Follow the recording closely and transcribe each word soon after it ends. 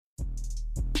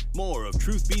More of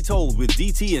Truth Be Told with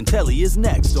DT and Telly is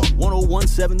next on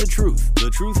 1017 The Truth, The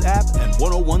Truth app, and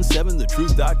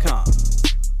 1017thetruth.com.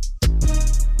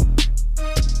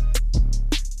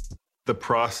 The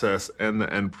process and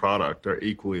the end product are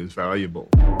equally as valuable.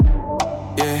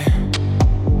 Yeah,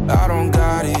 I don't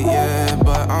got it yet,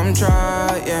 but I'm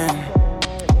trying.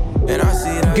 And I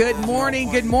see that. Good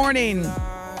morning.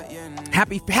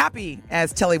 Happy,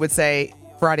 as Telly would say,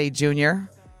 Friday Junior.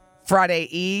 Friday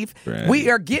Eve. Right.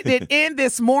 We are getting it in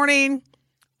this morning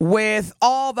with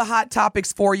all the hot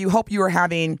topics for you. Hope you are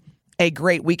having a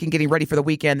great week and getting ready for the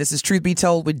weekend. This is Truth Be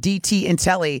Told with DT and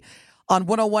Telly on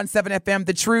 1017 FM,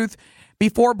 The Truth.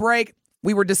 Before break,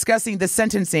 we were discussing the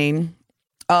sentencing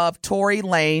of Tory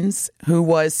Lanez, who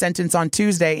was sentenced on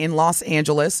Tuesday in Los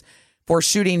Angeles for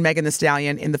shooting Megan Thee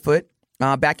Stallion in the foot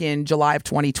back in July of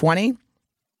 2020.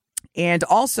 And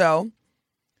also,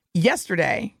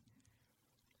 yesterday,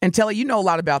 and Telly, you know a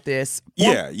lot about this.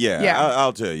 Yeah.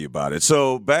 I'll tell you about it.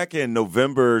 So back in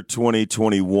November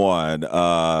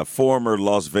 2021, former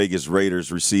Las Vegas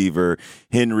Raiders receiver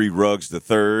Henry Ruggs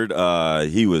III,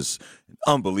 he was an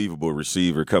unbelievable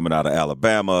receiver coming out of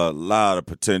Alabama, a lot of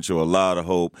potential, a lot of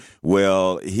hope.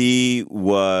 Well, he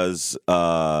was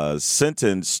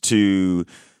sentenced to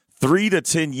 3 to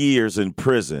 10 years in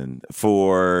prison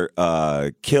for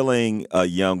killing a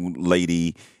young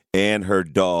lady and her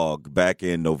dog back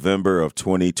in November of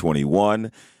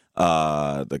 2021.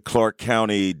 The Clark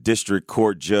County District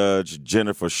Court Judge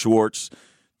Jennifer Schwartz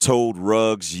told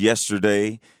Ruggs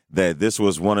yesterday that this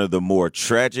was one of the more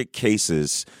tragic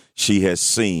cases she has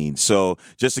seen. So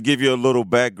just to give you a little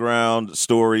background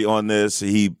story on this,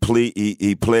 he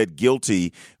pled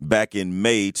guilty back in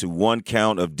May to 1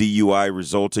 count of DUI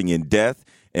resulting in death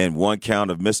and 1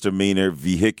 count of misdemeanor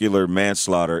vehicular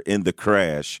manslaughter in the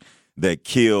crash that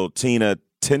killed Tina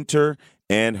Tinter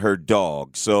and her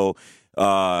dog. So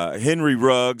Henry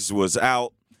Ruggs was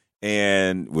out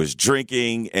and was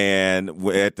drinking, and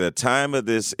at the time of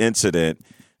this incident,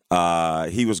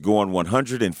 he was going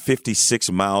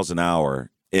 156 miles an hour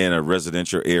in a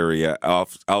residential area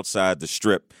outside the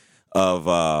strip of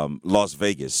Las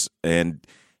Vegas. And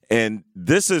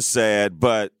this is sad,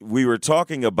 but we were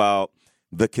talking about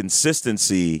the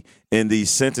consistency in these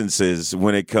sentences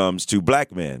when it comes to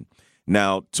black men.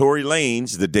 Now, Tory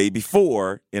Lanez, the day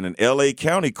before, in an L.A.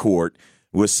 County court,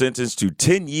 was sentenced to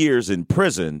 10 years in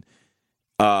prison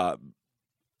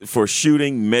for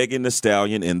shooting Megan Thee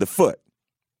Stallion in the foot.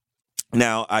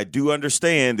 Now, I do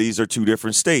understand these are 2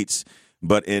 different states,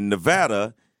 but in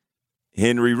Nevada,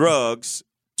 Henry Ruggs,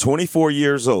 24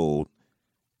 years old,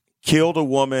 killed a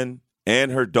woman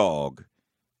and her dog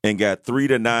and got 3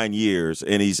 to 9 years,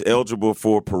 and he's eligible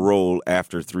for parole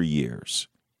after 3 years.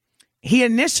 He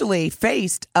initially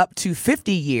faced up to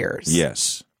 50 years.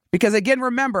 Yes. Because, again,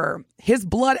 remember, his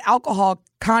blood alcohol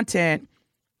content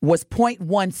was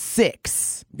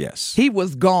 0.16. Yes. He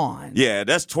was gone. Yeah,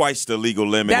 that's twice the legal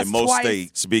limit in most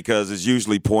states because it's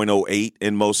usually 0.08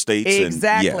 in most states.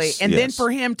 Exactly. And then for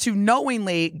him to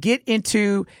knowingly get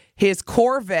into his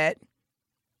Corvette,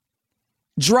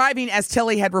 driving, as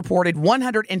Telly had reported,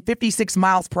 156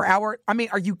 miles per hour. I mean,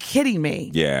 are you kidding me?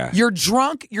 Yeah. You're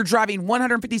drunk. You're driving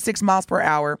 156 miles per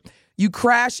hour. You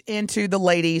crash into the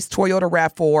lady's Toyota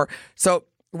RAV4. So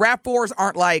RAV4s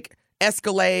aren't like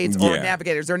Escalades or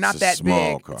Navigators. They're not that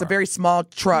big. Car. It's a very small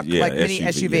truck, like mini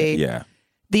SUV. Yeah.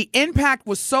 The impact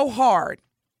was so hard,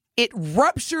 it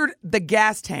ruptured the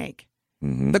gas tank.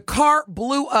 Mm-hmm. The car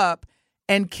blew up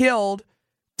and killed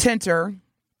Tinter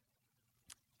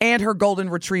and her golden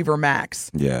retriever, Max.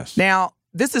 Yes. Now,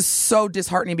 this is so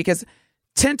disheartening because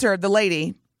Tinter, the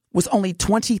lady, was only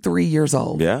 23 years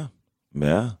old. Yeah.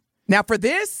 Now, for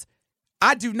this,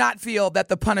 I do not feel that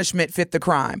the punishment fit the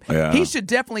crime. Yeah. He should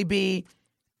definitely be,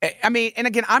 I mean, and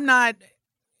again, I'm not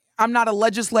a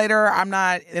legislator. I'm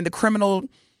not in the criminal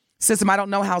system. I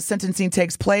don't know how sentencing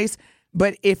takes place.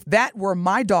 But if that were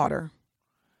my daughter,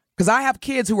 because I have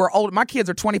kids who are old, my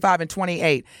kids are 25 and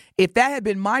 28. If that had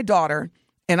been my daughter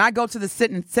and I go to the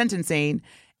sentencing,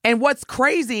 and what's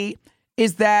crazy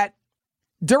is that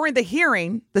during the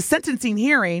hearing, the sentencing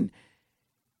hearing,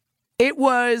 it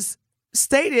was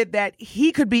stated that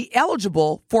he could be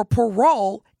eligible for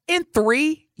parole in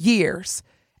 3 years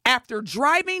after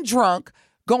driving drunk,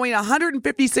 going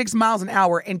 156 miles an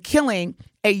hour and killing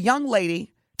a young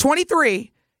lady, 23,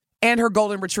 and her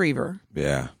golden retriever.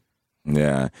 Yeah.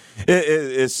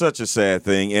 It's such a sad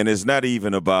thing, and it's not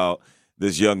even about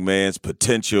this young man's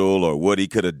potential or what he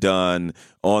could have done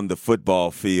on the football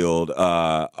field.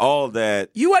 All that.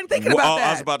 You weren't thinking about that.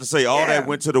 I was about to say, all that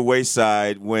went to the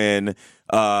wayside when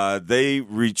they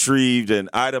retrieved an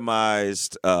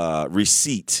itemized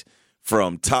receipt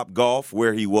from Top Golf,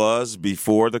 where he was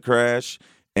before the crash,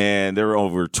 and there were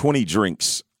over 20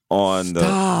 drinks on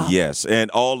yes,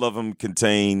 and all of them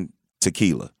contain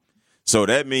tequila. So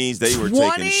that means they were 20?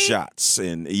 taking shots.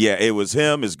 And, yeah, it was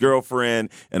him, his girlfriend,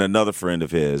 and another friend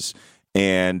of his.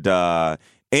 And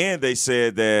they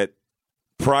said that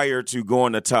prior to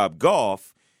going to Top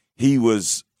Golf, he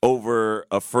was over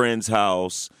a friend's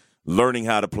house learning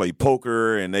how to play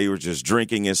poker, and they were just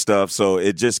drinking and stuff. So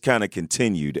it just kind of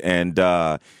continued. And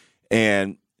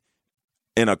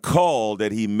in a call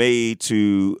that he made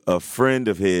to a friend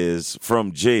of his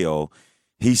from jail,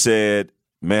 he said,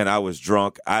 man, I was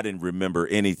drunk. I didn't remember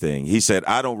anything. He said,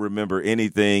 I don't remember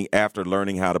anything after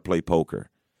learning how to play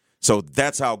poker. So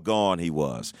that's how gone he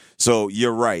was. So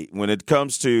you're right. When it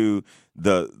comes to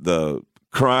the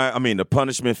crime, the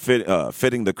punishment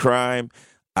fitting the crime,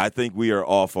 I think we are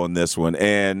off on this one.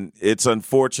 And it's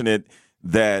unfortunate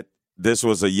that this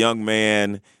was a young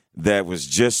man that was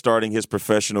just starting his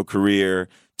professional career,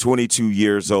 22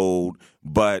 years old,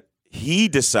 but he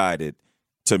decided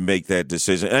to make that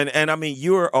decision. And I mean,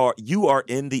 you are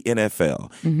in the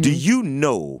NFL. Mm-hmm. Do you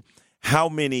know how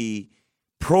many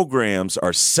programs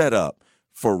are set up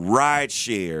for ride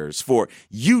shares? For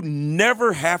you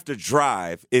never have to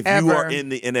drive if Ever. you are in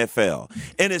the NFL.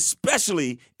 And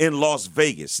especially in Las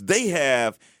Vegas, they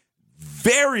have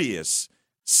various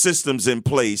systems in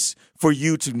place for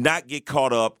you to not get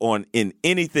caught up in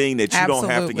anything that you don't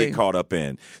have to get caught up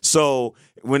in. So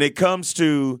when it comes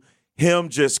to him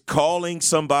just calling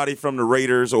somebody from the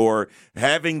Raiders or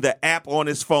having the app on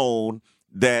his phone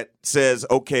that says,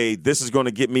 okay, this is going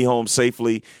to get me home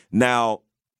safely. Now,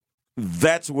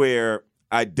 that's where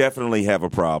I definitely have a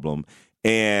problem.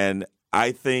 And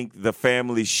I think the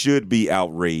family should be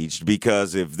outraged,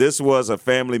 because if this was a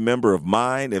family member of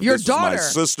mine, if this was my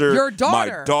sister,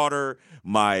 my daughter,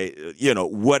 my,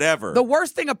 whatever. The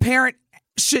worst thing a parent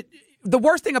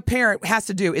has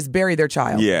to do is bury their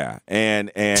child. Yeah,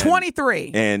 and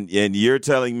 23. And you're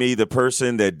telling me the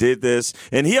person that did this,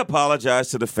 and he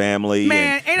apologized to the family.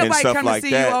 Man, ain't nobody coming like to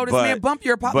see that, you, Otis. Man, bump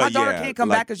your my daughter can't come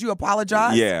back because you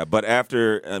apologize. Yeah, but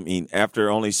after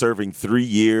only serving 3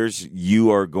 years,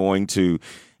 you are going to.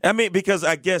 Because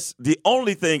I guess the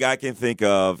only thing I can think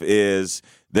of is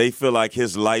they feel like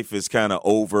his life is kind of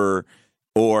over.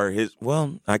 Or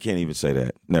I can't even say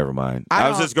that. Never mind. I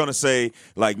was just going to say,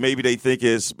 like, maybe they think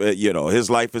his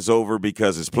life is over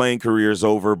because his playing career is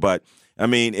over. But,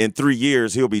 in 3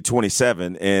 years, he'll be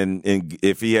 27. And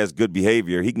if he has good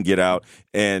behavior, he can get out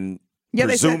and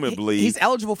presumably. He's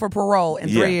eligible for parole in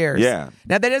 3 years. Yeah.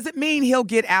 Now, that doesn't mean he'll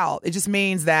get out. It just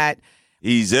means that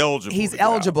he's eligible. He's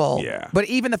eligible. Yeah. But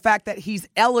even the fact that he's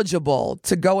eligible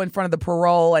to go in front of the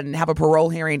parole and have a parole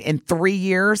hearing in 3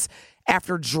 years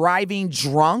after driving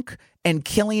drunk and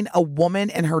killing a woman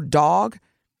and her dog.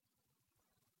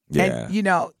 Yeah.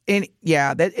 And,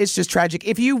 that it's just tragic.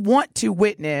 If you want to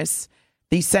witness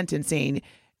the sentencing,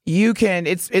 you can,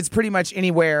 it's pretty much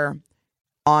anywhere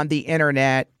on the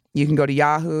internet. You can go to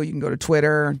Yahoo, you can go to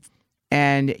Twitter,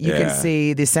 and you can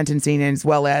see the sentencing as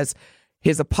well as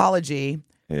his apology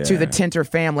to the Tinter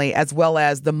family, as well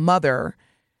as the mother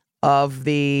of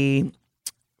the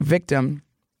victim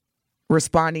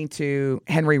responding to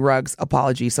Henry Ruggs'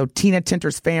 apology. So Tina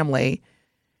Tinter's family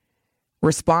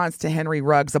responds to Henry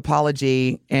Ruggs'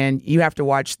 apology, and you have to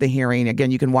watch the hearing.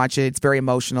 Again, you can watch it. It's very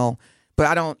emotional. But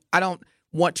I don't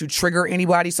want to trigger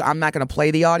anybody, so I'm not going to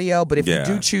play the audio. But if you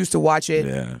do choose to watch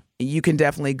it, you can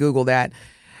definitely Google that.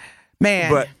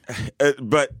 Man.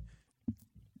 But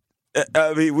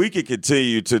we could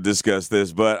continue to discuss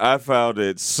this, but I found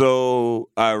it so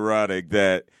ironic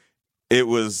that it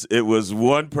was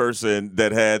one person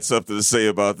that had something to say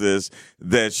about this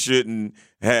that shouldn't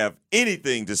have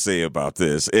anything to say about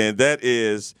this, and that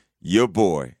is your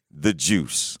boy, the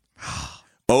Juice,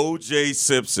 O.J.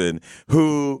 Simpson,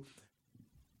 who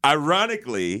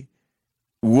ironically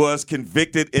was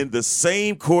convicted in the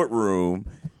same courtroom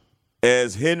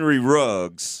as Henry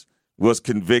Ruggs was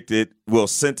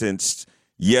sentenced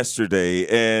yesterday,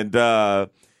 and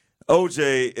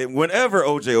OJ, whenever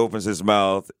OJ opens his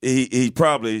mouth, he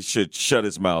probably should shut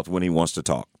his mouth when he wants to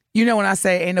talk. When I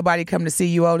say ain't nobody come to see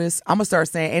you, Otis, I'm going to start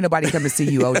saying ain't nobody come to see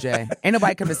you, OJ. Ain't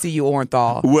nobody come to see you,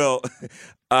 Orenthal. Well,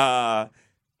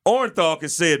 Orenthal can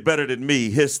say it better than me,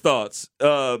 his thoughts.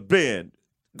 Ben,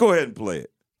 go ahead and play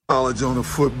it. College on a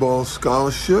football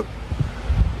scholarship,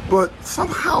 but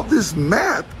somehow this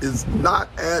math is not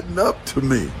adding up to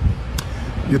me.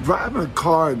 You're driving a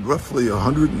car at roughly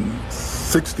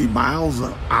 160 miles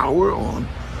an hour on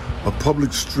a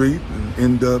public street and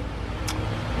end up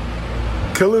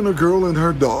killing a girl and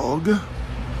her dog,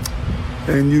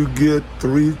 and you get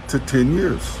 3 to 10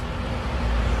 years.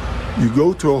 You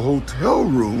go to a hotel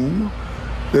room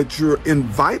that you're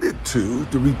invited to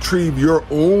retrieve your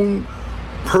own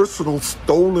personal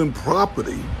stolen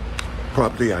property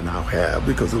I now have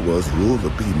because it was ruled to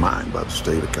be mine by the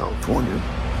state of California.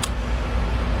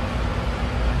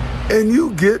 And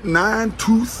you get 9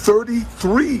 to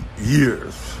 33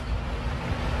 years.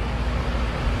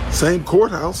 Same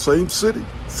courthouse, same city,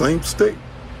 same state.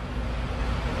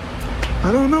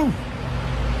 I don't know.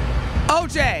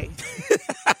 OJ,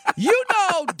 you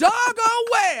know doggone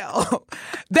well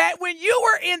that when you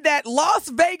were in that Las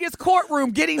Vegas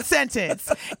courtroom getting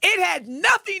sentenced, it had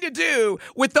nothing to do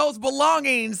with those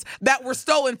belongings that were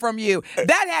stolen from you.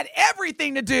 That had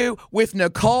everything to do with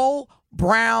Nicole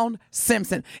Brown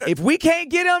Simpson. If we can't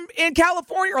get him in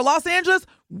California or Los Angeles,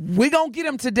 we gonna get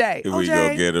him today. We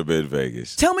gonna get him in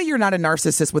Vegas. Tell me you're not a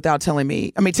narcissist without telling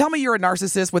me. Tell me you're a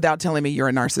narcissist without telling me you're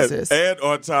a narcissist. And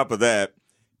on top of that,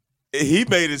 he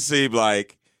made it seem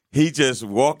like he just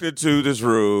walked into this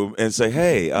room and say,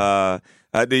 hey, I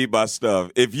need my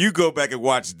stuff. If you go back and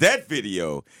watch that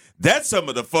video, that's some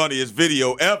of the funniest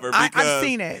video ever. Because I've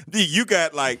seen it. You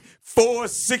got like 4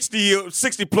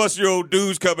 60-plus-year-old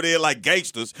dudes coming in like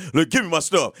gangsters. Look, give me my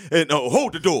stuff. And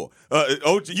hold the door.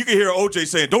 OJ, you can hear OJ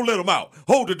saying, don't let them out.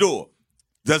 Hold the door.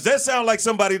 Does that sound like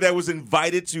somebody that was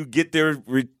invited to get their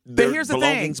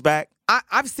belongings back?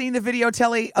 I've seen the video,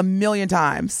 Telly, a million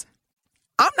times.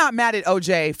 I'm not mad at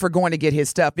OJ for going to get his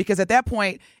stuff because at that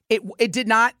point, it did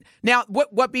not. Now,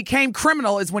 what became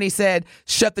criminal is when he said,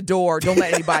 shut the door, don't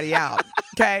let anybody out.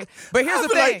 Okay? But here's the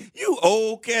thing. Like, you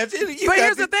old cats. But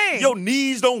here's the thing. Your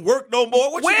knees don't work no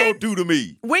more. What you going to do to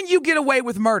me? When you get away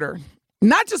with murder,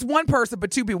 not just one person,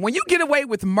 but two people, when you get away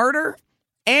with murder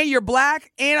and you're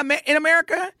black and in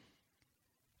America,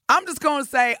 I'm just going to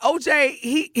say,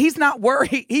 OJ, he's not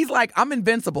worried. He's like, I'm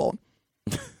invincible.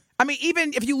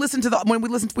 Even if you listen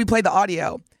to we play the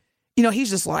audio,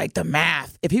 he's just like, the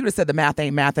math. If he would have said the math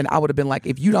ain't math, then I would have been like,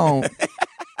 if you don't.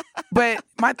 But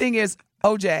my thing is,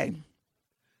 OJ,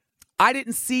 I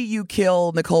didn't see you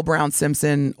kill Nicole Brown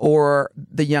Simpson or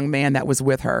the young man that was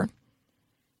with her.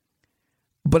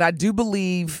 But I do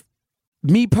believe,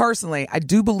 me personally, I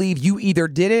do believe you either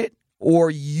did it or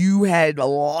you had a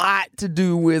lot to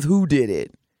do with who did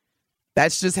it.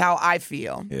 That's just how I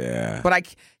feel. Yeah.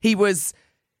 But he was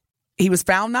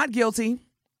found not guilty,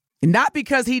 not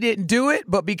because he didn't do it,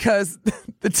 but because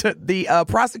the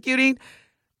prosecuting,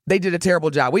 they did a terrible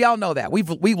job. We all know that. We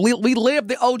lived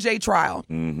the OJ trial.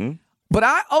 Mm-hmm. But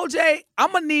OJ,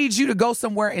 I'm gonna need you to go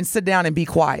somewhere and sit down and be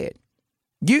quiet.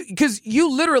 Because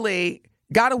you literally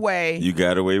got away. You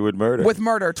got away with murder. With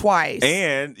murder twice.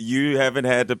 And you haven't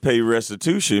had to pay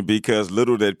restitution because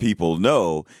little that people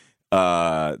know,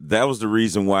 that was the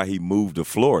reason why he moved to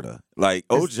Florida. Like,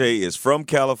 OJ is from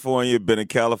California, been in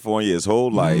California his whole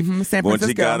life. Mm-hmm, San Francisco. Once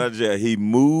he got out of jail, he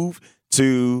moved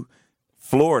to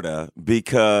Florida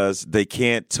because they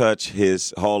can't touch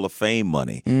his Hall of Fame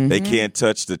money. Mm-hmm. They can't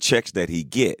touch the checks that he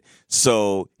get.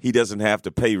 So he doesn't have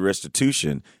to pay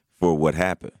restitution for what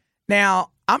happened.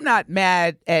 Now, I'm not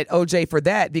mad at OJ for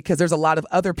that because there's a lot of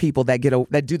other people that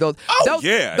do those. He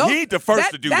ain't the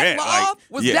first to do that. That law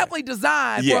was definitely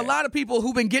designed for a lot of people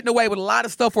who've been getting away with a lot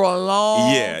of stuff for a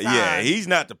long time. Yeah. He's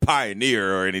not the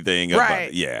pioneer or anything.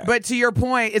 Right. But to your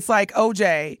point, it's like,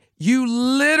 OJ, you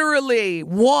literally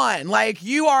won. Like,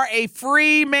 you are a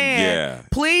free man. Yeah.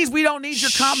 Please, we don't need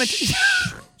your commentary.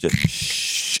 Just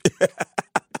shh.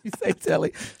 You say,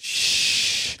 Telly.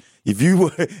 Shh. If you,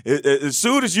 as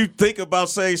soon as you think about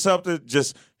saying something,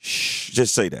 just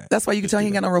say that. That's why you can tell he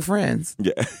ain't got no real friends.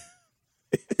 Yeah.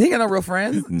 He ain't got no real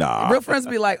friends. Nah. Real friends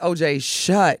be like, OJ,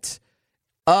 shut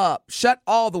up. Shut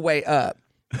all the way up.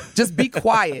 Just be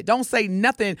quiet. Don't say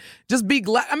nothing. Just be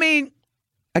glad.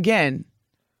 Again,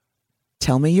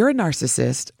 tell me you're a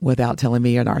narcissist without telling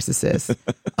me you're a narcissist.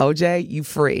 OJ, you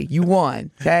free. You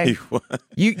won. Okay.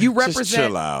 You represent. Just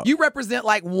chill out. You represent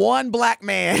like one black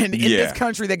man in this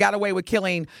country that got away with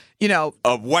killing, a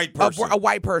white person. A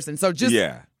white person. So just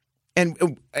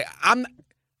And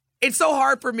it's so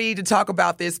hard for me to talk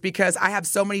about this because I have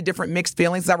so many different mixed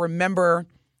feelings. I remember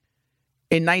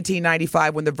in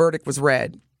 1995 when the verdict was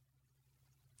read,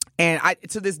 and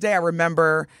to this day I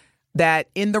remember that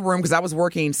in the room, because I was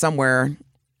working somewhere,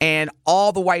 and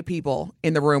all the white people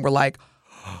in the room were like,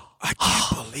 I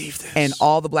can't believe this. And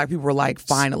all the black people were like,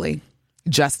 finally,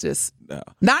 justice. No.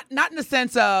 Not in the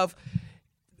sense of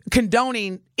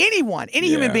condoning any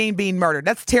human being being murdered.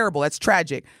 That's terrible. That's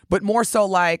tragic. But more so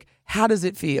like, how does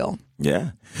it feel?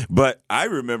 Yeah. But I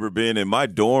remember being in my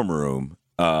dorm room.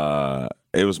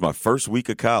 It was my first week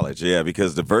of college. Yeah,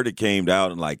 because the verdict came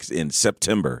out in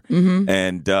September. Mm-hmm.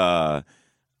 And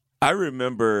I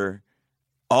remember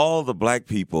all the black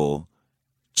people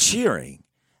cheering.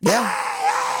 Yeah.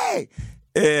 Hey!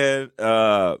 And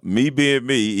me being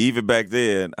me, even back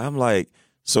then, I'm like,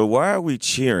 so why are we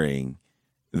cheering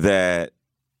that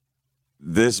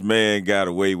this man got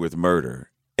away with murder?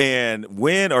 And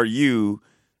when are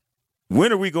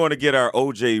we going to get our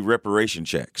OJ reparation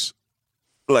checks?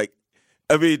 Like,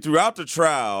 I mean, throughout the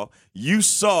trial, you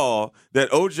saw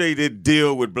that OJ didn't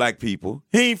deal with black people.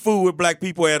 He ain't fool with black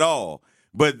people at all.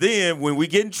 But then when we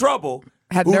get in trouble,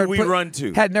 who do we run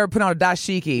to? Had never put on a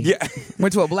dashiki. Yeah.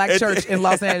 Went to a black church in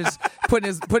Los Angeles,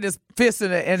 putting his fist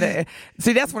in it.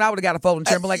 See, that's when I would have got a folding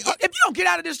chair and be like, oh, if you don't get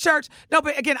out of this church. No,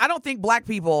 but again, I don't think black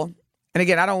people, and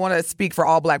again, I don't want to speak for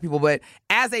all black people, but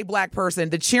as a black person,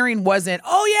 the cheering wasn't,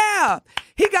 oh yeah,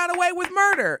 he got away with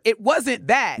murder. It wasn't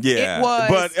that. Yeah. It was.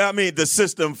 But I mean, the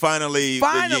system finally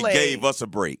gave us a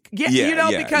break.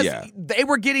 Yeah, because they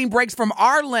were getting breaks from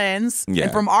our lens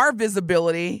and from our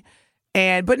visibility.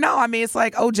 But no, I mean, it's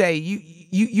like, OJ,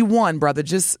 you won, brother.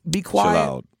 Just be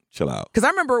quiet. Chill out. Because I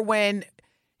remember when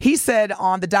he said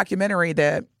on the documentary,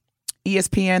 the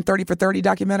ESPN 30 for 30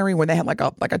 documentary, when they had like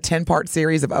a 10-part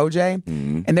series of OJ,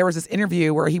 and there was this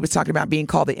interview where he was talking about being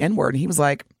called the N-word, and he was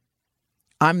like,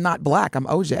 I'm not black, I'm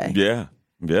OJ. Yeah.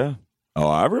 Oh,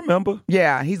 I remember.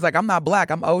 Yeah, he's like, I'm not black,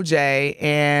 I'm OJ.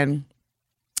 And,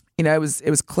 it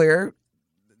was clear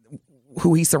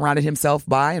who he surrounded himself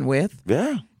by and with.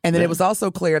 Yeah. And then it was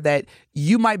also clear that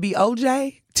you might be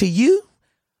OJ to you,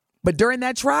 but during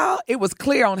that trial, it was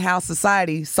clear on how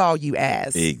society saw you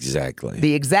as. Exactly.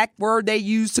 The exact word they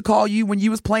used to call you when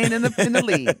you was playing in the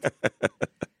league.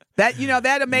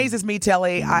 That amazes me,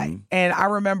 Telly. I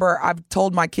remember I've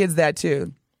told my kids that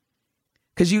too.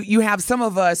 Because you have some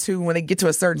of us who, when they get to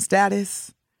a certain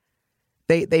status,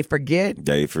 they forget.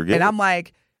 They forget. And I'm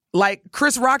like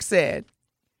Chris Rock said,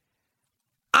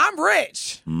 I'm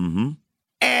rich. Mm-hmm.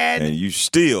 And you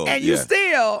still.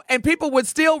 And people would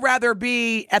still rather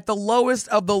be at the lowest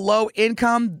of the low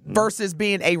income versus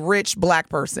being a rich black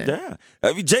person. Yeah.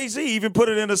 I mean, Jay-Z even put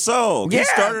it in a song. Yeah. He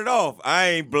started off, I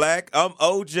ain't black, I'm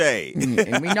OJ.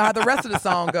 And we know how the rest of the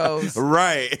song goes.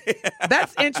 Right.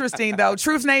 That's interesting, though.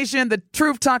 Truth Nation, the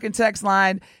Truth Talking text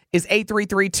line is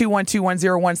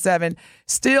 833-212-1017.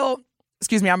 Still,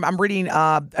 excuse me, I'm reading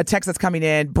a text that's coming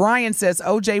in. Brian says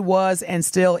OJ was and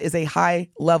still is a high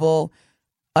level.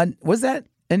 Was that?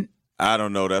 I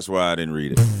don't know. That's why I didn't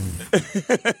read it.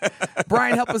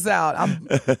 Brian, help us out. I'm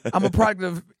a product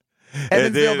of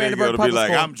Evansville Vanderbilt Public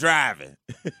School. I'm driving.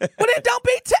 Well, then don't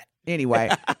be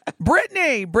anyway.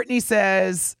 Brittany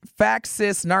says, fact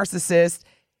sis narcissist.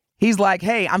 He's like,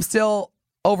 hey, I'm still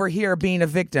over here being a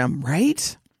victim,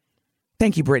 right?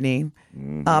 Thank you, Brittany.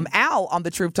 Mm-hmm. Al on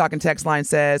the Truth Talking text line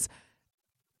says,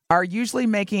 are usually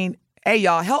making, hey,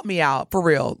 y'all, help me out for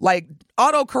real. Like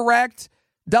autocorrect.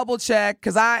 Double check,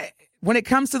 because when it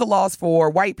comes to the laws for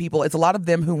white people, it's a lot of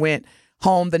them who went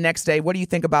home the next day. What do you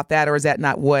think about that, or is that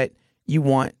not what you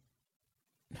want?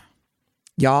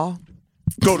 Y'all?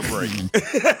 Go to break.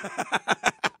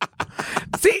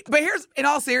 See, but here's, in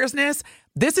all seriousness,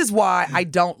 this is why I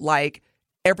don't like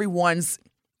everyone's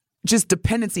just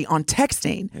dependency on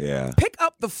texting. Yeah. Pick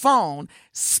up the phone,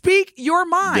 speak your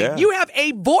mind. Yeah. You have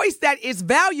a voice that is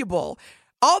valuable.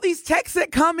 All these texts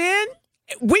that come in,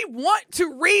 we want to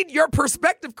read your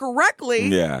perspective correctly,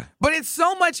 but it's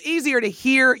so much easier to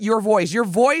hear your voice. Your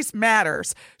voice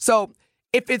matters. So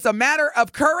if it's a matter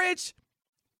of courage,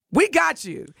 we got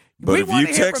you. But we if you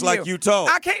text like you talk,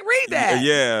 I can't read that.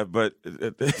 Yeah, but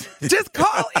just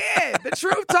call in the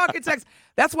Truth Talking text.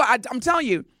 That's why I'm telling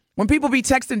you, when people be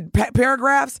texting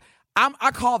paragraphs,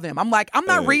 I call them. I'm like, I'm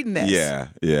not reading this. Yeah.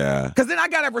 Because then I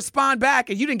got to respond back,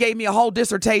 and you didn't gave me a whole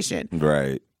dissertation.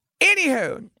 Right.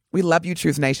 Anywho. We love you,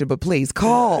 Truth Nation, but please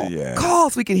call. Call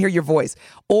so we can hear your voice.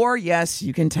 Or, yes,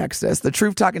 you can text us. The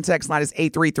Truth Talking text line is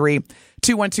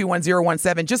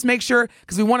 833-212-1017. Just make sure,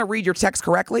 because we want to read your text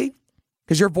correctly,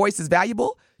 because your voice is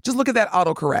valuable. Just look at that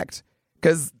autocorrect,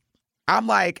 because I'm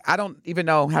like, I don't even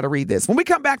know how to read this. When we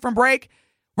come back from break,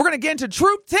 we're going to get into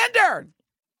Truth Tender.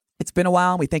 It's been a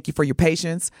while. We thank you for your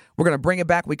patience. We're going to bring it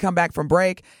back when we come back from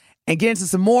break and get into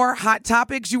some more hot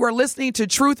topics. You are listening to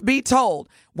Truth Be Told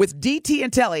with DT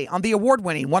and Telly on the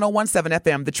award-winning 101.7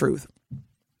 FM, The Truth.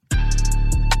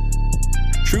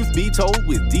 Truth Be Told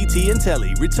with DT and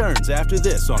Telly returns after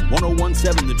this on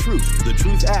 101.7 The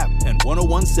Truth app, and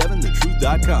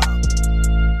 1017thetruth.com.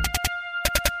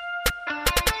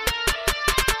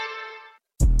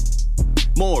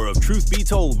 More of Truth Be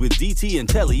Told with DT and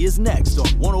Telly is next on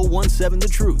 101.7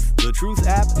 The Truth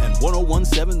app, and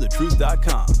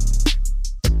 1017thetruth.com.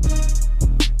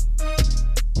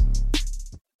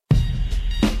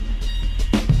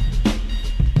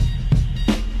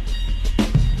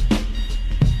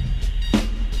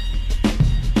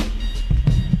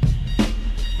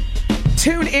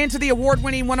 Tune in to the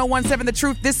award-winning 1017 The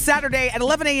Truth this Saturday at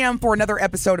 11 a.m. for another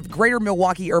episode of Greater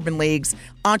Milwaukee Urban League's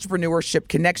Entrepreneurship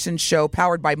Connection show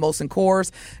powered by Molson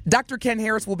Coors. Dr. Ken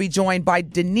Harris will be joined by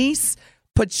Denise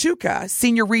Pachuca,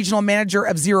 Senior Regional Manager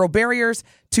of Zero Barriers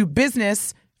to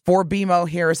Business for BMO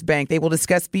Harris Bank. They will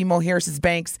discuss BMO Harris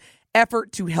Bank's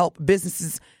effort to help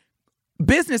business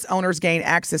owners gain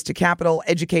access to capital,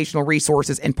 educational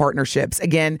resources, and partnerships.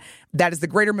 Again, that is the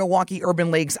Greater Milwaukee Urban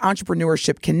League's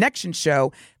Entrepreneurship Connection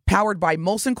show powered by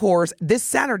Molson Coors this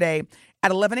Saturday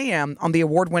at 11 a.m. on the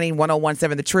award-winning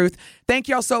 1017 The Truth. Thank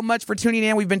you all so much for tuning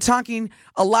in. We've been talking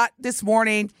a lot this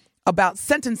morning about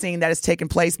sentencing that has taken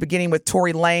place, beginning with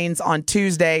Tory Lanez on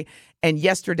Tuesday and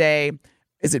yesterday.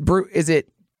 Is it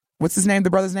what's his name?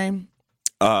 The brother's name?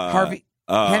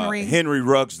 Henry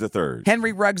Ruggs III.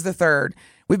 Henry Ruggs III.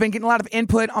 We've been getting a lot of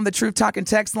input on the Truth Talking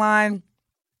text line.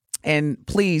 And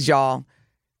please, y'all,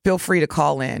 feel free to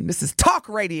call in. This is talk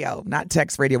radio, not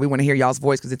text radio. We want to hear y'all's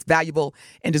voice because it's valuable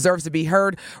and deserves to be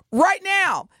heard. Right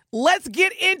now, let's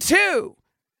get into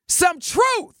some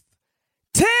Truth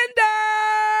Tinder.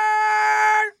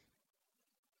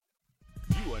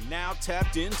 You are now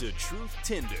tapped into Truth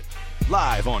Tinder.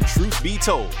 Live on Truth Be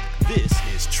Told, this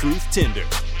is Truth Tinder.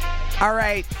 All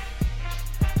right.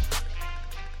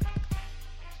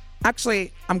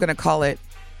 Actually, I'm going to call it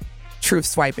truth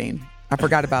swiping. I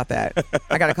forgot about that.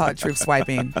 I got to call it truth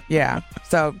swiping. Yeah.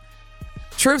 So,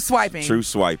 truth swiping. Truth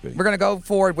swiping. We're going to go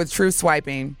forward with truth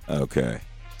swiping. Okay.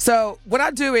 So, what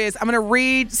I do is I'm going to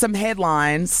read some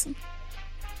headlines.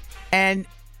 And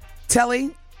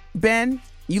Telly, Ben,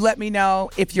 you let me know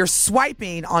if you're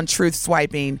swiping on truth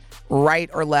swiping, right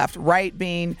or left. Right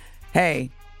being,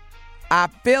 hey, I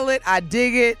feel it, I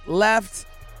dig it. Left,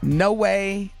 no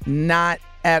way, not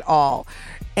at all.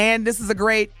 And this is a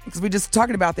great, because we're just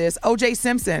talking about this, O.J.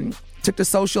 Simpson took to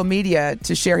social media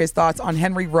to share his thoughts on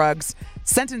Henry Ruggs'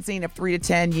 sentencing of 3 to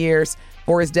 10 years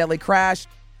for his deadly crash.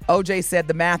 O.J. said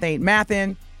the math ain't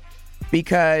mathin'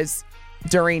 because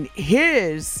during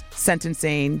his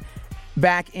sentencing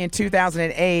back in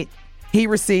 2008, he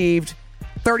received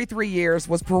 33 years,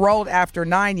 was paroled after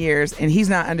 9 years, and he's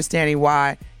not understanding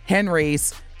why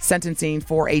Henry's sentencing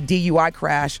for a DUI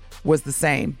crash was the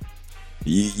same.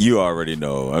 You already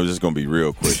know. I'm just going to be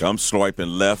real quick. I'm swiping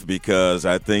left because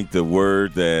I think the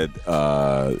word that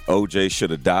OJ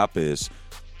should adopt is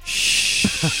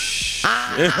shh.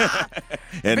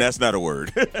 And that's not a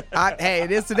word. Hey,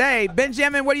 it is today.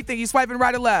 Benjamin, what do you think? You swiping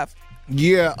right or left?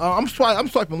 Yeah, I'm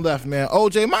swiping left, man.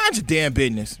 OJ, mind your damn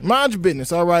business. Mind your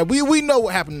business, all right? We know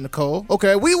what happened to Nicole,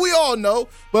 okay? We all know,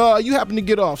 but you happen to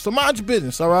get off, so mind your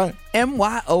business, all right?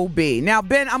 MYOB. Now,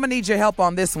 Ben, I'm going to need your help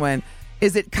on this one.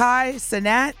 Is it Kai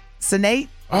Cenat?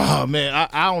 Oh, man,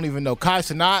 I don't even know. Kai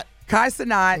Cenat? Kai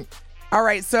Cenat. All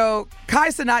right, so Kai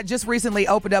Cenat just recently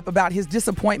opened up about his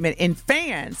disappointment in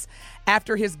fans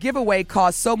after his giveaway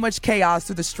caused so much chaos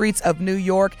through the streets of New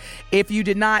York. If you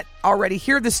did not already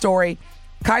hear the story,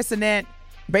 Kai Cenat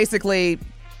basically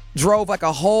drove like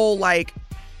a whole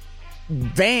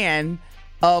van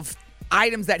of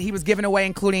items that he was giving away,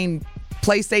 including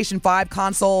PlayStation 5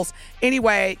 consoles.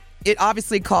 Anyway, it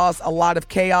obviously caused a lot of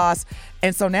chaos.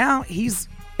 And so now he's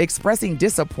expressing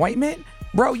disappointment.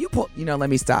 Bro, let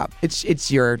me stop.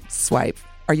 It's your swipe.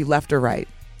 Are you left or right?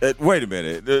 Wait a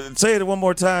minute. Say it one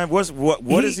more time.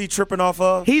 What is he tripping off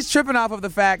of? He's tripping off of the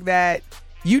fact that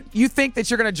you think that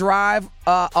you're going to drive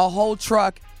a whole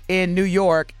truck in New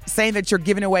York, saying that you're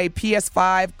giving away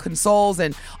PS5 consoles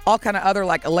and all kind of other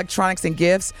electronics and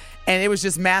gifts, and it was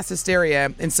just mass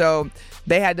hysteria. And so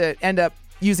they had to end up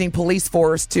using police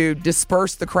force to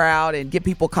disperse the crowd and get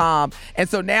people calm. And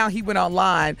so now he went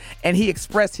online and he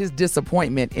expressed his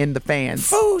disappointment in the fans.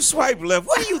 Fool, swipe left.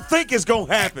 What do you think is going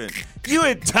to happen? You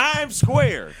in Times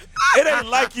Square. It ain't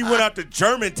like you went out to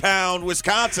Germantown,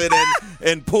 Wisconsin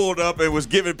and pulled up and was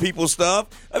giving people stuff.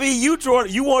 I mean,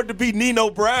 you wanted to be Nino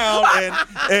Brown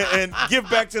and give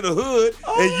back to the hood,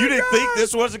 and you didn't think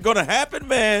this wasn't going to happen,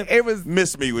 man. It was.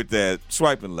 Miss me with that.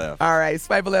 Swiping left. All right,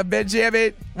 swiping left.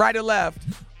 Benjamin, right or left?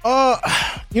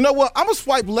 You know what? I'm going to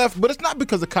swipe left, but it's not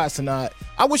because of Kai Cenat.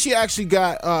 I wish he actually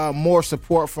got more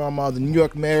support from the New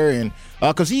York mayor, and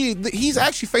because he's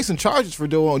actually facing charges for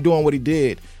doing what he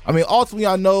did. I mean, ultimately,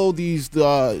 I know these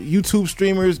YouTube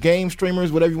streamers, game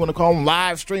streamers, whatever you want to call them,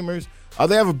 live streamers,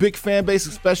 they have a big fan base,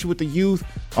 especially with the youth.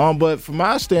 But from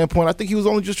my standpoint, I think he was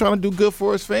only just trying to do good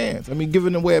for his fans. I mean,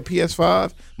 giving away a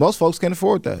PS5, most folks can't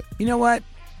afford that. You know what?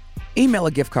 Email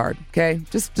a gift card, okay?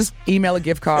 Just email a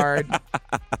gift card.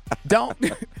 Don't.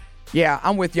 Yeah,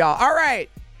 I'm with y'all. All right.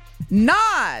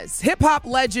 Nas, hip-hop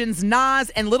legends Nas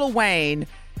and Lil Wayne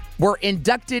were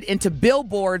inducted into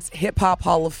Billboard's Hip Hop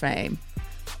Hall of Fame.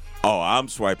 Oh, I'm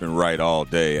swiping right all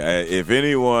day. If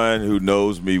anyone who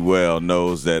knows me well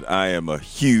knows that I am a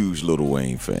huge Lil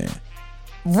Wayne fan.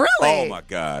 Really? Oh, my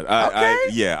God.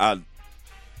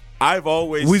 I've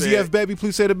always Weezy said, F Baby,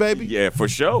 please say the baby. Yeah, for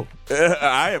sure.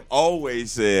 I have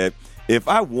always said if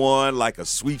I won like a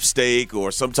sweepstake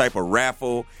or some type of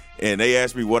raffle and they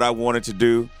asked me what I wanted to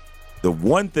do, the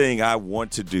one thing I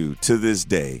want to do to this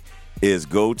day is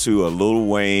go to a Lil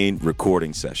Wayne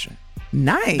recording session.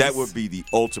 Nice. That would be the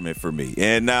ultimate for me.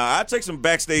 And now I take some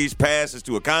backstage passes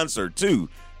to a concert too.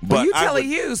 But well, you Telly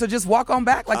Hughes, so just walk on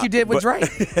back like you did with Drake.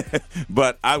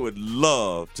 But I would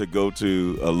love to go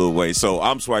to a Lil Wayne, so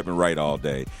I'm swiping right all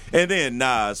day. And then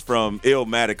Nas from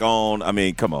Illmatic on. I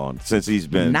mean, come on, since he's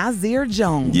been Nasir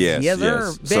Jones. Yes,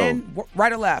 sir. Ben,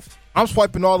 right or left? I'm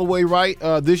swiping all the way right.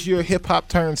 This year, hip hop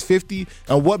turns 50,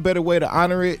 and what better way to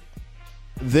honor it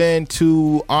than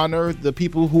to honor the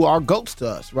people who are goats to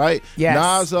us, right?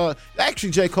 Yes. Nas, actually,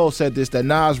 J. Cole said this, that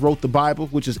Nas wrote the Bible,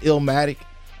 which is Illmatic.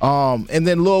 And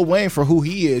then Lil Wayne for who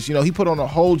he is, he put on a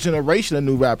whole generation of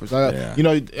new rappers.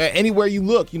 Anywhere you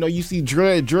look, you see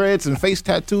dreads and face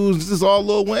tattoos. This is all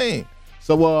Lil Wayne.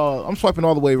 So I'm swiping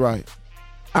all the way right.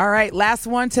 All right, last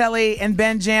one, Telly and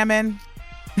Benjamin.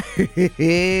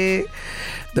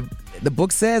 The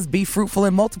book says, be fruitful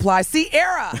and multiply.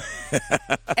 Sierra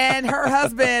and her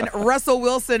husband, Russell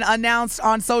Wilson, announced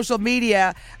on social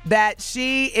media that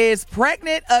she is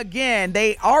pregnant again.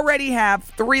 They already have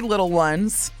 3 little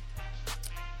ones.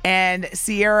 And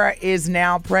Sierra is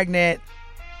now pregnant.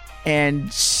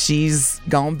 And she's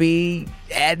going to be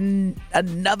adding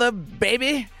another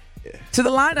baby to the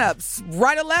lineups.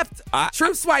 Right or left?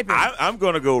 Truth swiping. I'm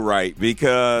going to go right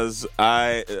because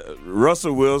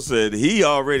Russell Wilson, he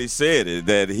already said it,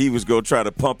 that he was going to try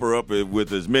to pump her up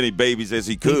with as many babies as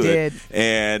he could. He did.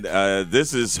 And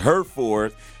this is her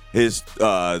 4th,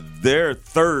 their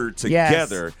 3rd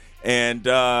together.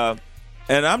 Yes.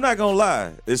 And I'm not going to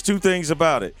lie. There's 2 things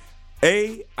about it.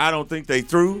 A, I don't think they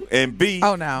threw, and B,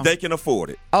 they can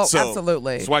afford it. Oh, so,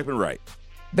 absolutely. Swiping right.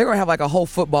 They're going to have like a whole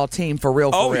football team for real.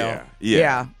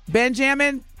 Yeah.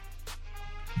 Benjamin?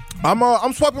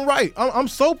 I'm swiping right. I'm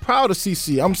so proud of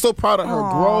CeCe. I'm so proud of her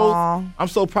growth. I'm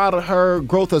so proud of her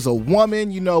growth as a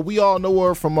woman. We all know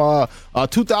her from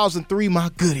 2003. My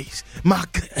goodies. Now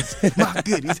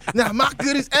my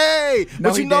goodies. Hey,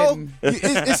 no, but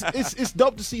it's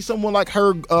dope to see someone like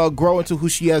her grow into who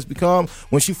she has become.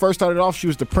 When she first started off, she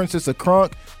was the princess of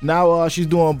crunk. Now she's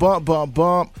doing bump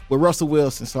with Russell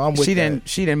Wilson. So I'm with that.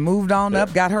 She done moved on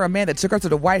up, got her a man that took her to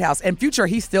the White House. And Future,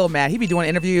 he's still mad. He be doing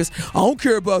interviews. I don't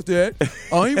care about that.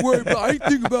 I ain't worried about. I ain't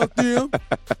thinking about them.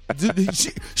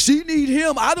 She need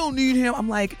him. I don't need him. I'm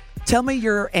like, tell me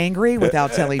you're angry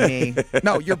without telling me.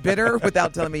 No, you're bitter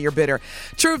without telling me you're bitter.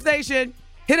 Truth Nation,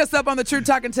 hit us up on the Truth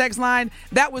Talking text line.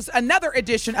 That was another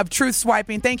edition of Truth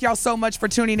Swiping. Thank y'all so much for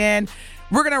tuning in.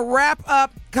 We're gonna wrap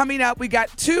up. Coming up, we got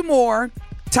 2 more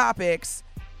topics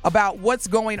about what's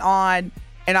going on,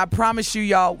 and I promise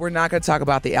y'all, we're not gonna talk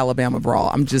about the Alabama brawl.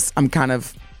 I'm kind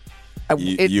of.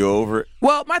 You over it?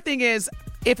 Well, my thing is,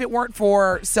 if it weren't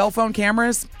for cell phone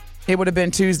cameras, it would have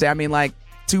been Tuesday. I mean, like,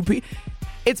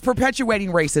 it's perpetuating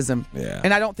racism. Yeah.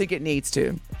 And I don't think it needs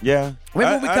to. Yeah.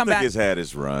 When we come back, it's had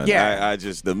its run. Yeah. I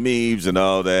just, the memes and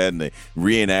all that and the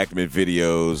reenactment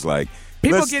videos, like.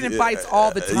 People get in fights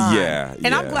all the time. Yeah.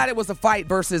 And I'm glad it was a fight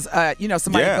versus,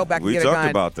 somebody go back and get a gun. We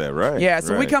talked about that, right? Yeah, so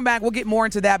when we come back, we'll get more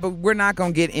into that, but we're not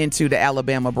going to get into the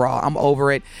Alabama brawl. I'm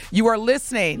over it. You are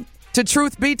listening to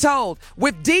Truth Be Told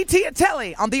with DT and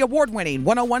Telly on the award-winning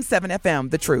 101.7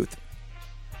 FM, The Truth.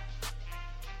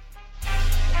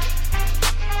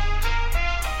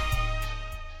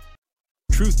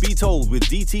 Truth Be Told with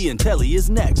DT and Telly is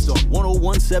next on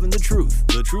 101.7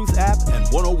 The Truth app, and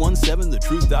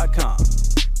 1017thetruth.com.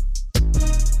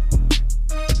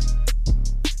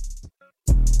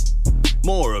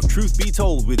 More of Truth Be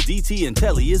Told with DT and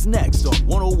Telly is next on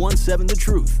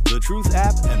 1017 The Truth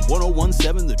app, and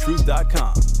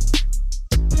 1017thetruth.com.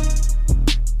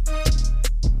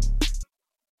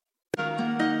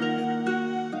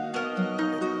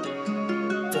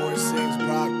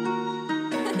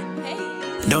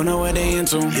 Don't know what they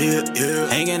into. Yeah.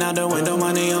 Hanging out the window,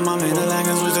 money on my man, the line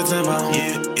can switch the tempo.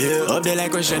 Yeah. Up there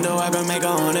like crescendo, I can make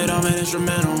 100 on an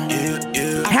instrumental.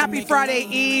 Yeah. Happy Friday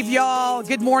Eve, y'all.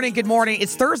 Good morning.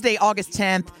 It's Thursday, August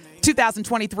 10th,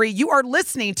 2023. You are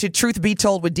listening to Truth Be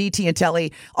Told with DT and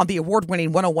Telly on the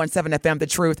award-winning 101.7 FM, The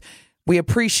Truth. We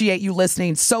appreciate you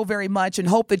listening so very much and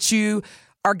hope that you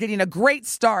are getting a great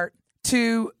start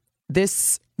to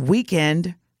this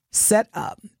weekend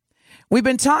setup. We've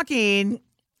been talking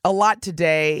a lot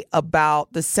today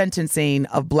about the sentencing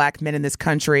of black men in this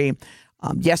country.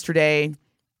 Yesterday,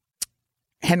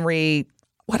 Henry,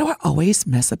 why do I always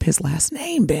mess up his last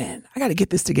name, Ben? I got to get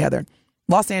this together.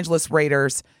 Los Angeles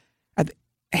Raiders,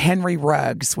 Henry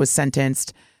Ruggs was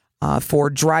sentenced for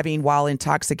driving while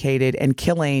intoxicated and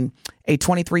killing a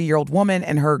 23-year-old woman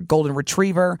and her golden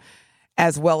retriever,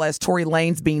 as well as Tory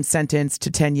Lanez being sentenced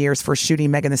to 10 years for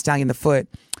shooting Megan Thee Stallion in the foot.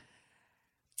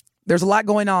 There's a lot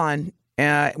going on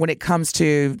when it comes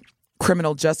to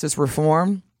criminal justice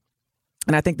reform.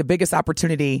 And I think the biggest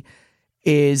opportunity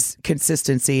is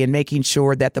consistency and making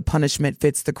sure that the punishment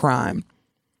fits the crime.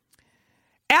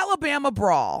 Alabama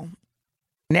brawl.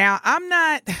 Now,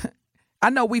 I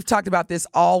know we've talked about this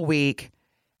all week.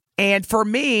 And for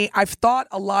me, I've thought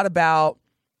a lot about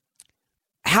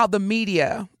how the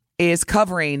media is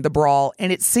covering the brawl.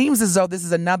 And it seems as though this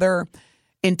is another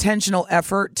intentional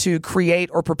effort to create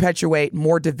or perpetuate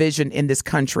more division in this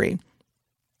country.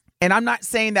 And I'm not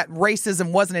saying that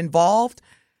racism wasn't involved.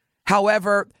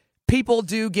 However, people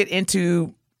do get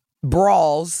into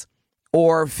brawls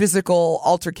or physical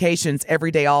altercations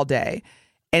every day, all day.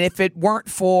 And if it weren't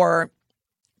for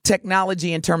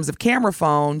technology in terms of camera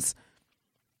phones,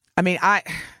 I mean, I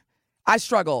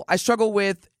struggle. I struggle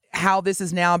with how this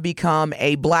has now become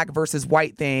a black versus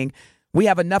white thing. We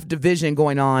have enough division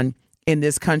going on in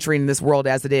this country and in this world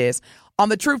as it is. On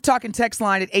the Truth Talking text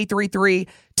line at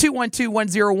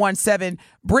 833-212-1017,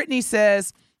 Brittany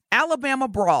says, Alabama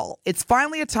brawl. It's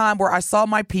finally a time where I saw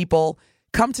my people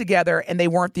come together and they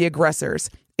weren't the aggressors.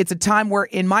 It's a time where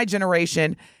in my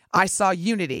generation, I saw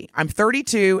unity. I'm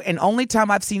 32 and only time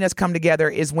I've seen us come together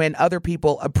is when other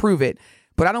people approve it.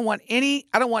 But I don't want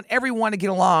everyone to get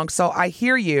along. So I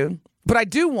hear you, but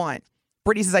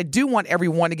Brittany says, I do want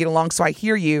everyone to get along. So I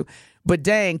hear you, but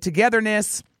dang,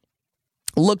 togetherness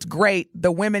looked great.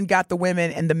 The women got the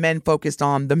women and the men focused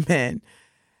on the men.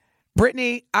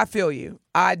 Brittany, I feel you.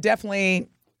 I definitely,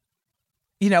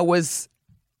 was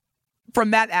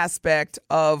from that aspect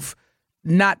of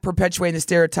not perpetuating the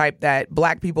stereotype that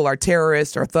black people are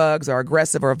terrorists or thugs or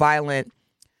aggressive or violent.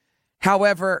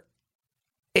 However,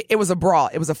 it was a brawl.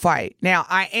 It was a fight. Now,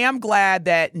 I am glad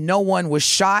that no one was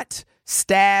shot,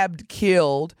 stabbed,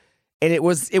 killed. And it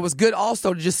was good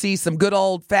also to just see some good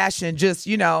old fashioned, just,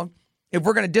 if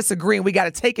we're going to disagree and we got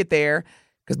to take it there,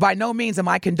 because by no means am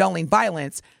I condoning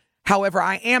violence. However,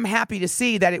 I am happy to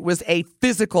see that it was a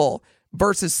physical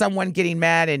versus someone getting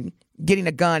mad and getting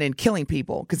a gun and killing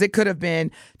people, because it could have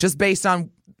been just based on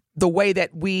the way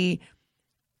that we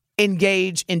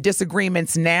engage in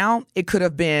disagreements now. It could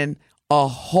have been a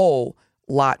whole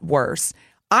lot worse.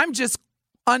 I'm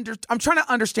trying to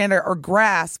understand or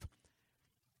grasp,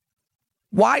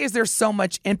 why is there so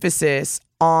much emphasis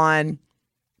on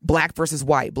black versus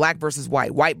white, white versus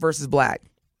black?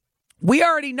 We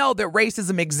already know that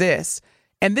racism exists.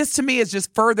 And this to me is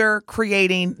just further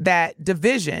creating that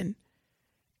division.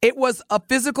 It was a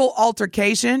physical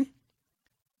altercation.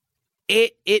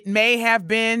 It may have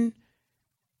been,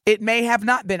 it may have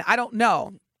not been. I don't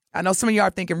know. I know some of you are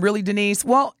thinking, really, Denise?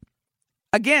 Well,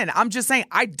 again, I'm just saying,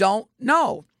 I don't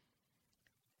know.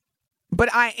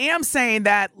 But I am saying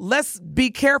that let's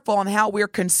be careful on how we're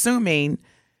consuming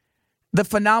the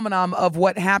phenomenon of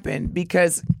what happened,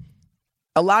 because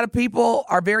a lot of people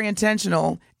are very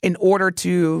intentional in order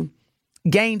to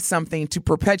gain something to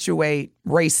perpetuate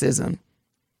racism.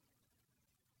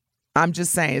 I'm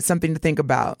just saying, it's something to think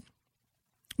about.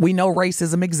 We know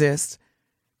racism exists.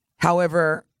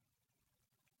 However,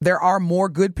 there are more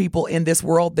good people in this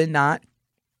world than not.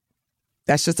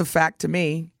 That's just a fact to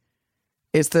me.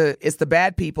 It's the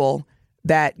bad people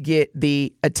that get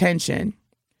the attention.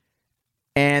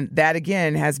 And that,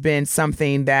 again, has been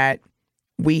something that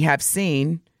we have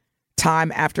seen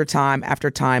time after time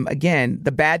after time. Again,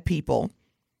 the bad people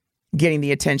getting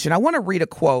the attention. I want to read a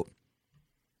quote,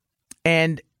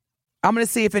 and I'm going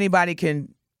to see if anybody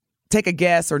can take a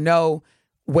guess or know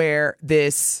where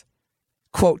this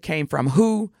quote came from,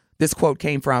 who this quote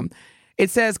came from. It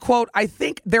says, quote, I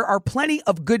think there are plenty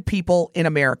of good people in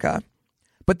America,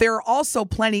 but there are also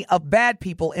plenty of bad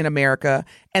people in America,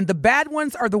 and the bad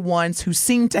ones are the ones who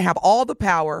seem to have all the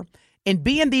power and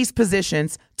be in these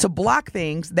positions to block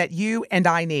things that you and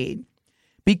I need.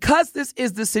 Because this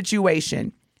is the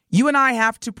situation, you and I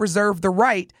have to preserve the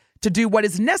right to do what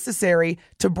is necessary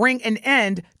to bring an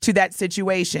end to that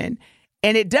situation.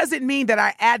 And it doesn't mean that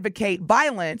I advocate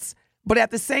violence, but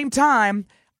at the same time,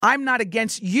 I'm not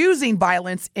against using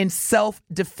violence in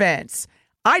self-defense.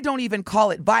 I don't even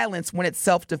call it violence when it's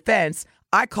self-defense.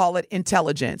 I call it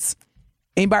intelligence.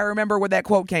 Anybody remember where that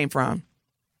quote came from?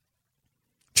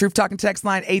 Truth Talking text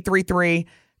line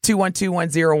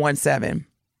 833-212-1017.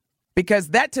 Because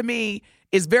that to me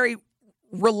is very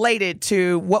related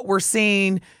to what we're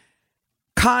seeing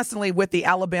constantly with the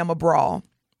Alabama brawl.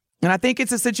 And I think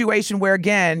it's a situation where,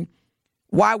 again,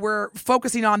 why we're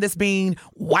focusing on this being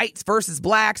whites versus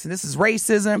blacks and this is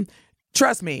racism,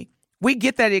 trust me, we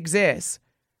get that it exists.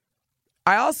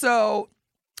 I also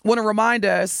want to remind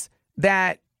us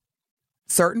that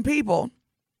certain people,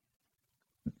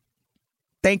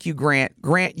 thank you, Grant.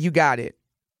 Grant, you got it.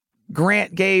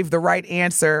 Grant gave the right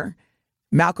answer,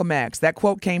 Malcolm X. That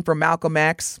quote came from Malcolm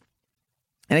X.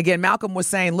 And again, Malcolm was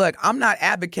saying, look, I'm not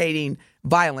advocating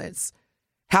violence.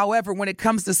 However, when it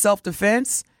comes to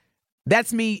self-defense,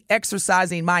 that's me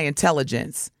exercising my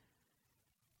intelligence.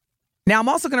 Now, I'm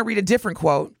also going to read a different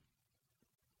quote.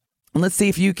 And let's see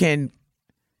if you can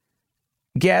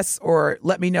guess or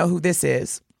let me know who this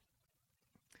is.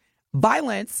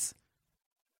 Violence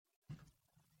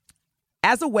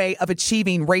as a way of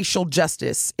achieving racial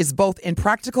justice is both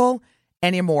impractical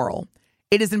and immoral.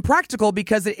 It is impractical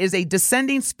because it is a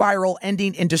descending spiral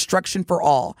ending in destruction for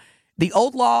all. The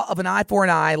old law of an eye for an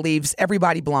eye leaves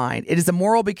everybody blind. It is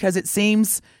immoral because it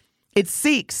seeks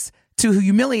to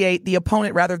humiliate the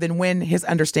opponent rather than win his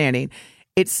understanding.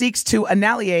 It seeks to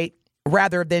annihilate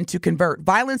rather than to convert.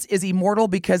 Violence is immortal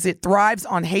because it thrives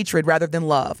on hatred rather than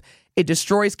love. It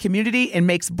destroys community and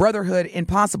makes brotherhood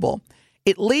impossible.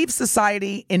 It leaves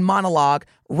society in monologue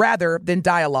rather than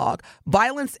dialogue.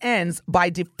 Violence ends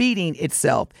by defeating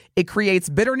itself. It creates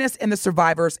bitterness in the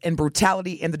survivors and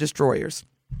brutality in the destroyers.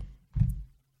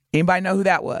 Anybody know who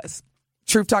that was?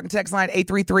 Truth Talking text line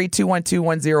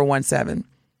 833-212-1017.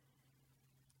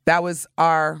 That was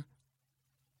our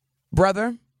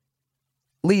brother,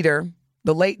 leader,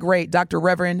 the late, great Dr.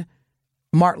 Reverend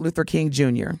Martin Luther King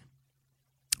Jr.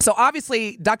 So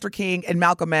obviously, Dr. King and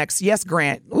Malcolm X, yes,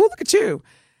 Grant, ooh, look at you,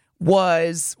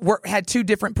 had two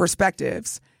different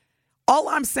perspectives. All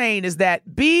I'm saying is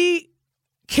that be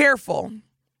careful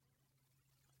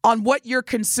on what you're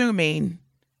consuming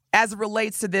as it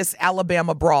relates to this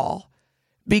Alabama brawl,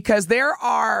 because there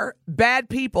are bad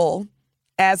people,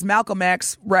 as Malcolm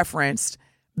X referenced,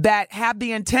 that have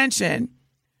the intention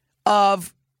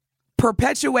of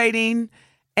perpetuating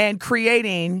and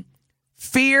creating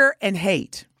fear and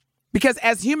hate. Because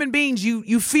as human beings,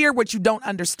 you fear what you don't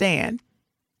understand.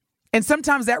 And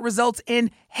sometimes that results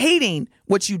in hating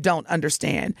what you don't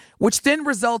understand, which then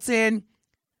results in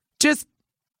just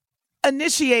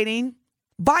initiating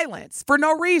violence for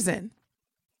no reason.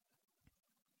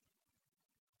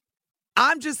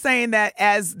 I'm just saying that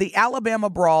as the Alabama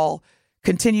brawl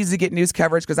continues to get news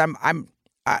coverage, because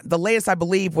the latest I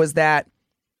believe was that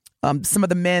some of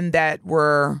the men that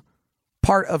were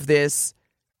part of this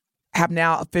have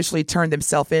now officially turned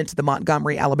themselves into the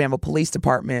Montgomery, Alabama Police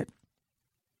Department.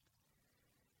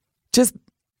 Just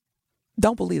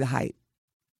don't believe the hype.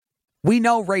 We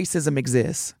know racism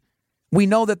exists. We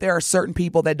know that there are certain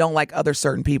people that don't like other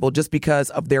certain people just because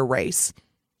of their race.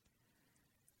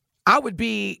 I'd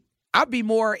be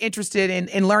more interested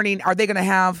in learning, are they going to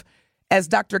have, as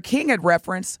Dr. King had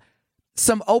referenced,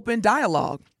 some open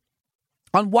dialogue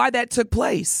on why that took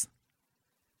place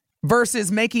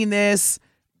versus making this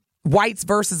whites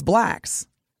versus blacks.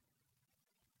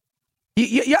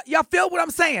 Y'all feel what I'm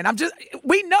saying?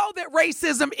 We know that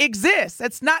racism exists.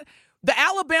 It's not the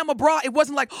Alabama brawl. It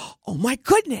wasn't like, oh my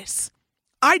goodness,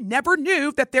 I never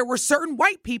knew that there were certain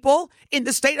white people in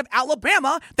the state of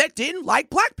Alabama that didn't like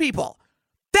black people.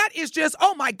 That is just,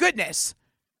 oh my goodness,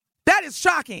 that is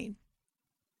shocking.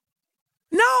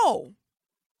 No,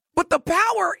 but the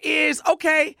power is,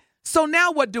 okay, so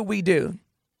now what do we do?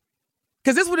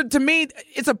 Because this would, to me,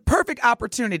 it's a perfect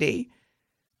opportunity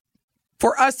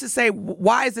for us to say,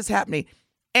 why is this happening?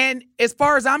 And as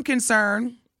far as I'm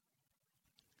concerned,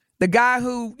 the guy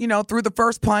who, threw the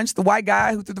first punch, the white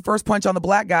guy who threw the first punch on the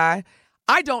black guy,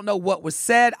 I don't know what was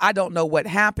said. I don't know what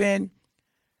happened.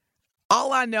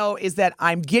 All I know is that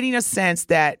I'm getting a sense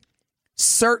that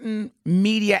certain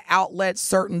media outlets,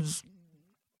 certain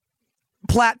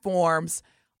platforms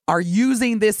are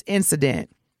using this incident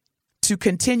to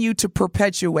continue to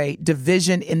perpetuate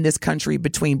division in this country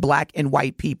between black and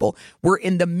white people. We're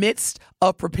in the midst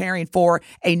of preparing for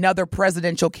another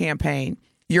presidential campaign.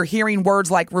 You're hearing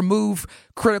words like remove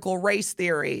critical race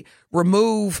theory,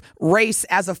 remove race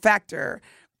as a factor,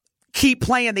 keep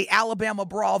playing the Alabama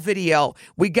brawl video.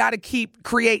 We got to keep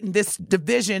creating this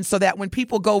division so that when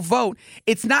people go vote,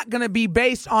 it's not going to be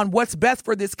based on what's best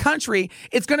for this country.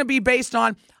 It's going to be based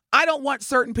on, I don't want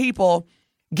certain people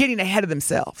getting ahead of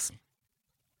themselves.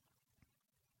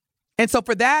 And so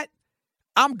for that,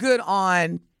 I'm good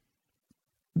on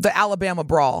the Alabama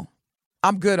brawl.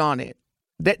 I'm good on it.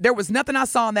 There was nothing I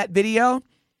saw in that video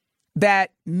that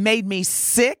made me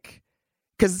sick,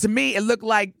 because to me, it looked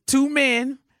like two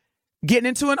men getting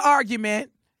into an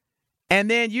argument, and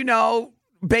then,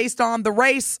 based on the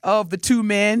race of the two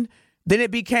men, then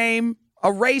it became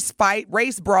a race fight,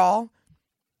 race brawl,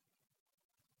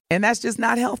 and that's just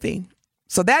not healthy.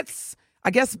 So that's,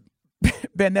 I guess,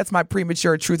 Ben, that's my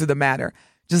premature truth of the matter.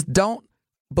 Just don't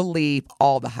believe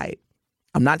all the hype.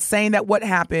 I'm not saying that what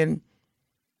happened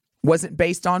wasn't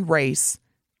based on race.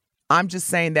 I'm just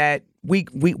saying that we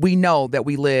know that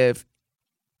we live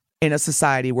in a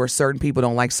society where certain people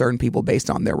don't like certain people based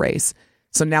on their race.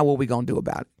 So now what are we going to do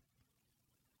about it?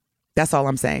 That's all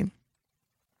I'm saying.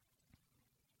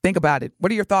 Think about it.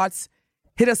 What are your thoughts?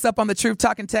 Hit us up on the Truth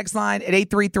Talking text line at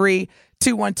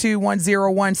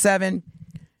 833-212-1017.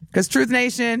 Because Truth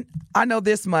Nation, I know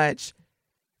this much.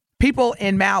 People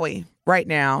in Maui right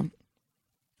now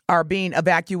are being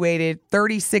evacuated.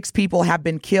 36 people have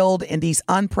been killed in these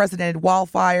unprecedented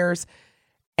wildfires.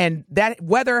 And that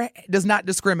weather does not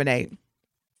discriminate.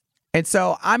 And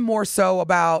so I'm more so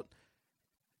about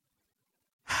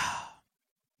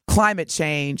climate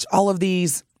change, all of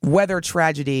these weather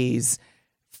tragedies,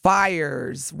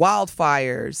 fires,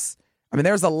 wildfires. I mean,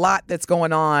 there's a lot that's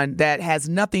going on that has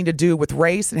nothing to do with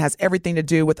race and has everything to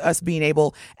do with us being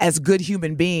able, as good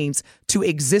human beings, to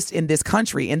exist in this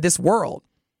country, in this world.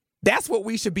 That's what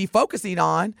we should be focusing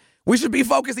on. We should be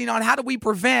focusing on how do we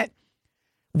prevent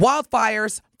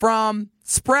wildfires from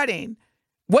spreading?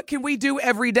 What can we do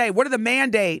every day? What are the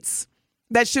mandates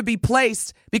that should be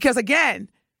placed? Because again,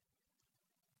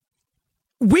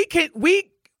 we can't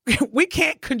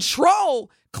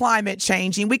control climate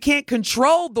changing. We can't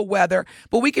control the weather,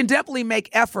 but we can definitely make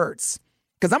efforts.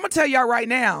 Because I'm going to tell y'all right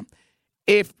now,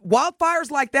 if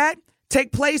wildfires like that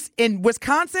take place in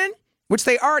Wisconsin, which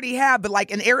they already have, but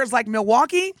like in areas like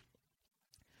Milwaukee,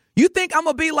 you think I'm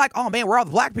going to be like, oh man, where are all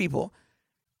the black people?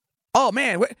 Oh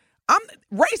man,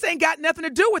 race ain't got nothing to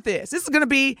do with this. This is going to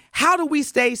be, how do we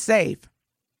stay safe?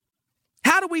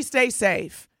 How do we stay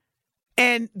safe?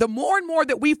 And the more and more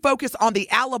that we focus on the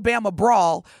Alabama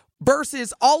brawl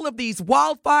versus all of these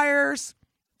wildfires,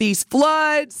 these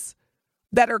floods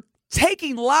that are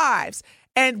taking lives,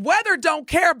 and weather don't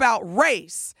care about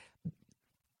race,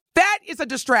 that is a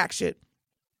distraction.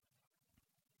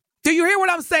 Do you hear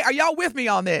what I'm saying? Are y'all with me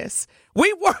on this?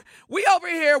 We over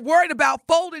here worried about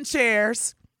folding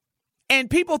chairs and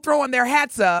people throwing their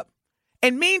hats up.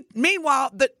 And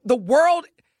meanwhile, the world,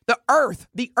 the earth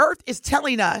is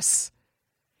telling us,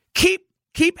 keep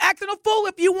acting a fool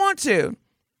if you want to.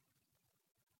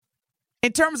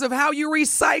 In terms of how you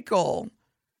recycle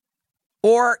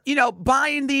or,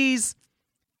 buying these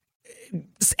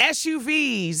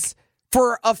SUVs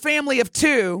for a family of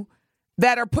two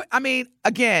that are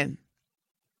again,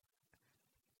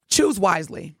 choose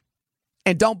wisely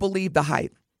and don't believe the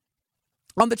hype.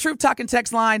 On the Truth Talking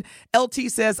text line,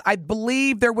 LT says, I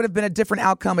believe there would have been a different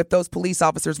outcome if those police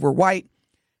officers were white.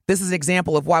 This is an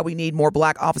example of why we need more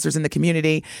black officers in the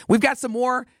community. We've got some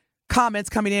more comments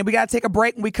coming in. We got to take a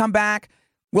break. When we come back,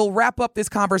 we'll wrap up this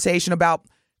conversation about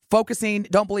focusing,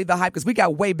 don't believe the hype, because we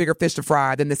got way bigger fish to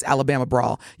fry than this Alabama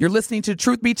brawl. You're listening to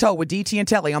Truth Be Told with DT and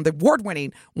Telly on the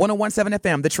award-winning 101.7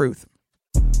 FM, The Truth.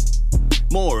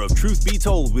 More of Truth Be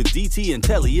Told with DT and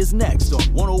Telly is next on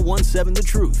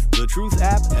 101.7 The Truth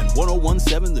app, and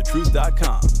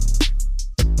 1017thetruth.com.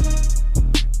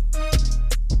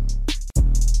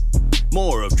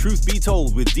 More of Truth Be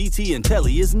Told with DT and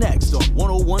Telly is next on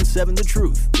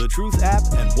 1017 The Truth app,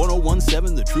 and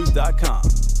 1017thetruth.com.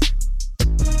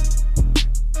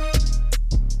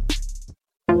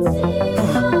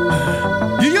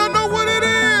 You know what it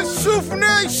is, Truth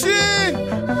Nation.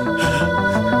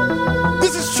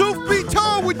 This is Truth Be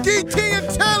Told with DT and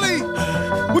Telly,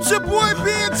 with your boy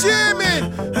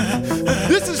Benjamin.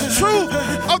 This is Truth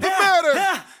of the Matter.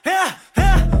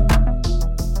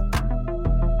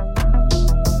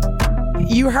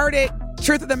 You heard it.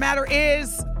 Truth of the matter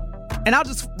is, and I'll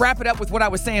just wrap it up with what I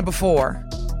was saying before.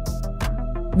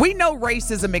 We know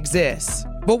racism exists,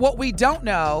 but what we don't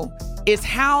know is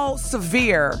how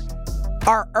severe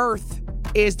our earth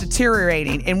is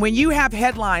deteriorating. And when you have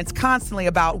headlines constantly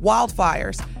about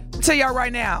wildfires, I'll tell y'all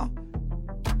right now,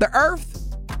 the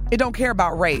earth, it don't care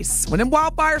about race. When them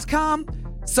wildfires come,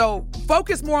 so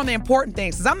focus more on the important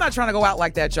things, because I'm not trying to go out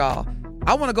like that, y'all.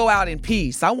 I want to go out in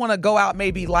peace. I want to go out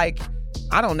maybe like,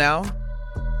 I don't know,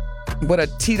 with a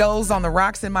Tito's on the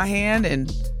rocks in my hand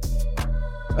and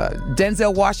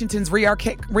Denzel Washington's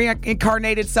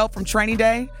reincarnated self from Training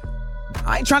Day.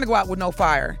 I ain't trying to go out with no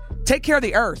fire. Take care of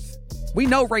the earth. We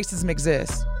know racism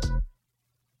exists.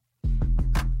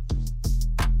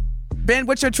 Ben,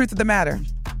 what's your truth of the matter?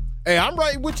 Hey, I'm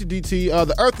right with you, DT.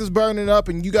 The earth is burning up,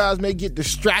 and you guys may get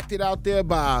distracted out there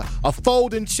by a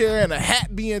folding chair and a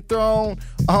hat being thrown.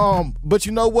 But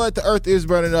you know what? The earth is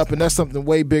burning up, and that's something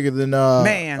way bigger than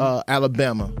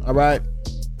Alabama. All right?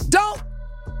 Don't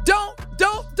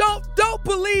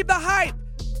believe the hype,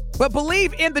 but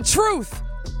believe in the truth.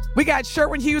 We got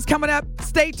Sherwin Hughes coming up.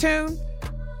 Stay tuned.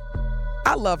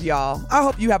 I love y'all. I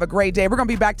hope you have a great day. We're going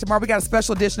to be back tomorrow. We got a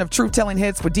special edition of Truth Telling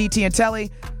Hits with DT and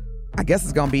Telly. I guess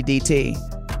it's going to be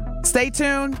DT. Stay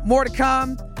tuned. More to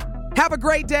come. Have a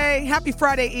great day. Happy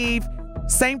Friday Eve.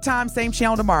 Same time, same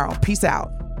channel tomorrow. Peace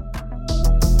out.